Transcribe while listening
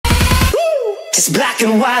it's black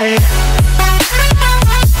and white.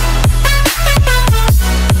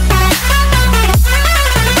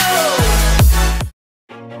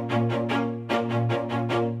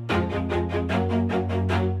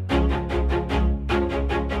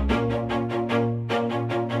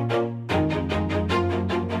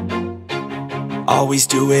 Always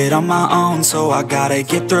do it on my own, so I gotta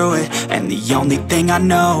get through it. And the only thing I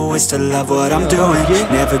know is to love what I'm doing.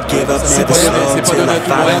 Never give up, never slow till I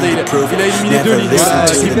finally prove it. Never listen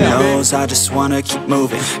to the no's, I just wanna keep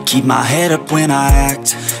moving. Keep my head up when I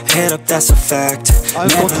act, head up, that's a fact.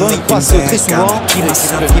 Never looking back, gotta keep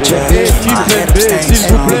myself in check. Keep my head up, staying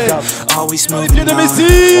strong, always moving on. de Messi,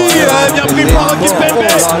 bien pris par Kimpembe.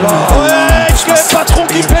 Ouais, le patron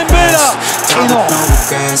Kimpembe là. Énorme.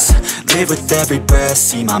 Live with every breath,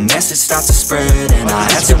 see my message start to spread. And I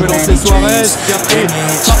had so many dreams,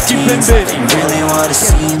 ain't really what it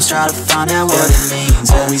seems. Try to find out what it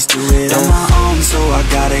means. Always do it on my own, so I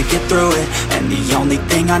gotta get through it. And the only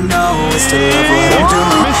thing I know is to love what I'm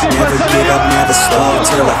doing. Never give up, never slow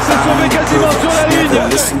till I finally prove it. Never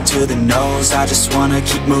listen to the no's, I just wanna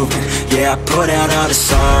keep moving. Yeah, I put out all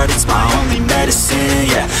this art, it's my only medicine.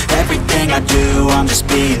 Yeah, everything I do, I'm just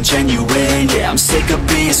being genuine. Yeah, I'm sick of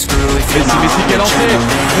being screwed. Messi qui est lancé,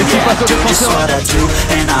 Messi passe au défenseur.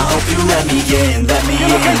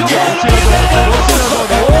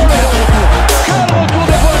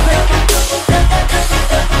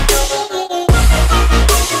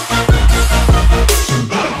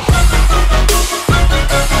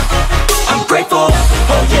 I'm grateful,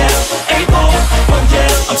 oh yeah, able, oh yeah,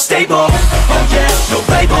 I'm stable, oh yeah, no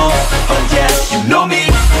label, oh yeah, you know me,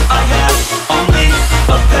 I have only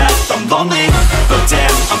a path, I'm lonely, but damn,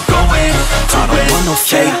 I'm going to win. I don't want no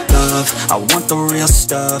fake love, I want the real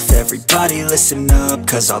stuff. Everybody listen up,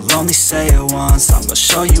 cause I'll only say it once. I'm gonna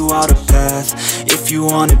show you all the path, if you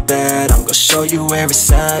want it bad. I'm gonna show you where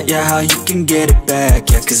it's at, yeah, how you can get it back.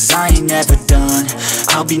 Yeah, cause I ain't never done,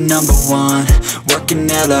 I'll be number one. Working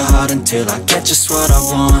hella hard until I get just what I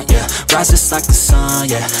want. Yeah, rises like the sun,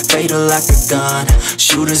 yeah, fatal like a gun.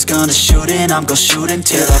 Shooter's gonna shoot and I'm gonna shoot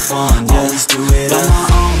until I won. Yeah, always do it on my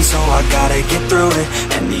own, so I gotta get through it.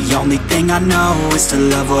 And the only thing I know is to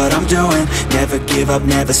love what I'm doing. Never give up,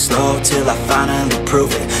 never slow till I finally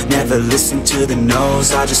prove it. Never listen to the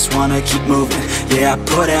no's, I just wanna keep moving. Yeah, I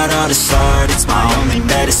put out all this art, it's my only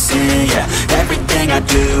medicine. Yeah, everything I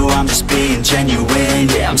do, I'm just being genuine.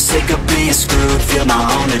 Yeah, I'm sick of being screwed, feel my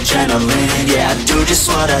own adrenaline. Yeah, I do just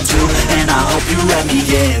what I do, and I hope you let me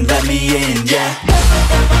in, yeah.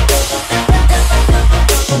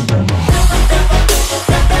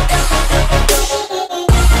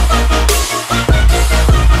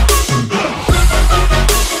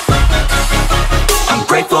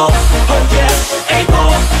 Grateful, oh yeah,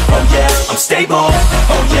 able, oh yeah, I'm stable,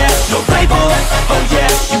 oh yeah, no label, oh yeah,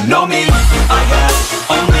 you know me, I have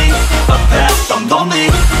only a path, I'm lonely,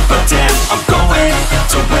 but damn, I'm going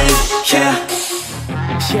to win, yeah.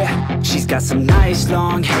 Yeah, she's got some nice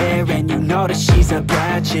long hair, and you know that she's a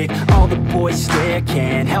bad chick. All the boys stare,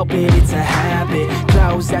 can't help it, it's a habit.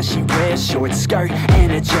 Clothes that she wears, short skirt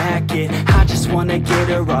and a jacket. I just wanna get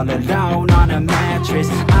her all alone on a mattress.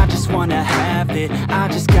 I just wanna have it, I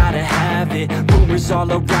just gotta have it. Rumors all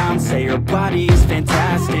around say her body is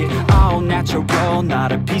fantastic. All natural,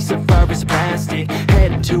 not a piece of fur is plastic.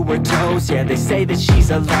 Head to her toes, yeah, they say that she's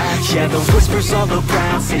a latch. Yeah, the whispers all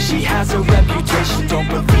around say she has a reputation. Don't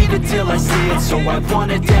believe it till I see it, so I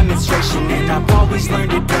want a demonstration. And I've always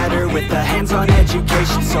learned it better with a hands-on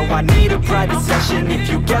education. So I need a private session, if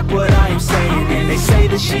you get what I am saying. And they say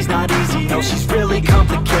that she's not easy, no, she's really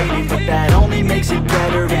complicated. But that only makes it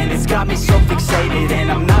better, and it's got me so fixated.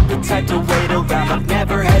 And I'm not the type to wait around, I've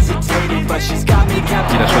never hesitated. But she's got me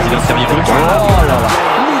captivated. Il a choisi d'un servir Burke. Oh là là.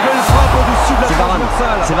 Nouvelle frappe au-dessus de la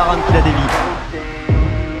transversale. C'est Varane qui la dévie.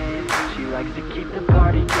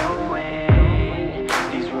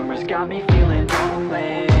 Got me feeling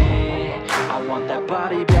lonely. I want that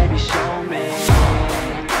body, baby, show me.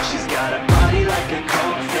 She's got a body like a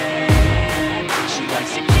coffin. She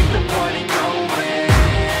likes to keep the party going.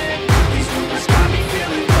 These rumors got me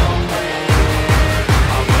feeling lonely.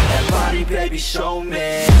 I want that body, baby, show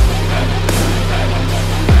me.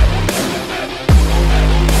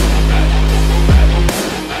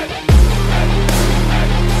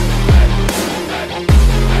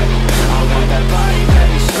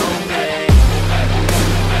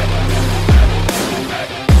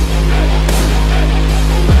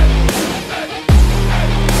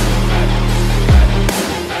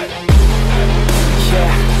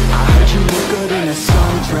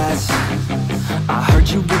 I heard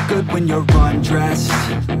you look good when you're undressed.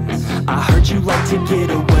 I heard you like to get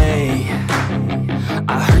away.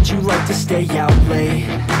 heard you like to stay out late.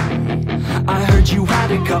 I heard you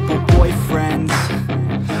had a couple boyfriends.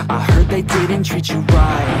 I heard they didn't treat you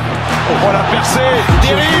right. Oh la percée,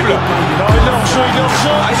 terrible. Non, il est hors jeu, il est hors jeu.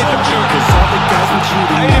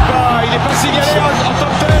 Il est pas signalé en top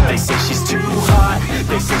 10. They say she's too hot,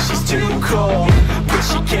 they say she's too cold. Where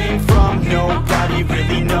she came from, nobody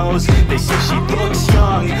really knows. They say she looks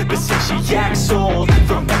young, but say she acts old.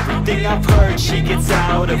 From everything I've heard, she gets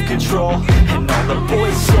out of control. And all the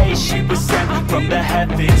boys say she was sent from the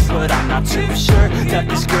heavens, but I'm not too sure that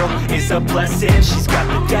this girl is a blessing. She's got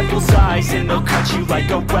the devil's eyes and they'll cut you like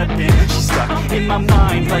a weapon. She's stuck in my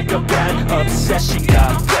mind like a bad obsession.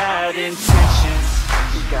 Got bad intentions.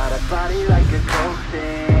 She got a body like a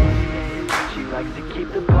coffin. She likes to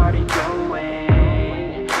keep the party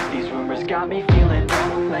going. These rumors got me feeling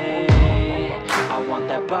lonely. I want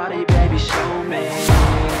that body, baby, show me.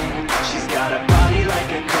 She's got a body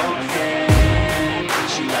like a coffin.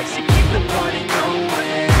 She likes to keep the party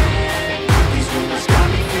going. These rumors got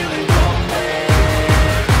me feeling lonely.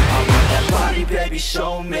 I want that body, baby,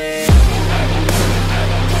 show me.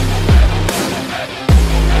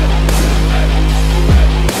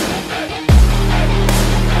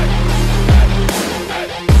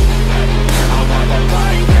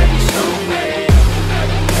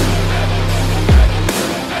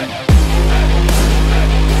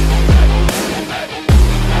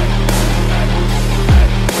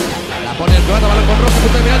 Pone el croata, balón con Rosso,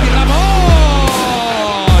 punto de penalti, Ramos.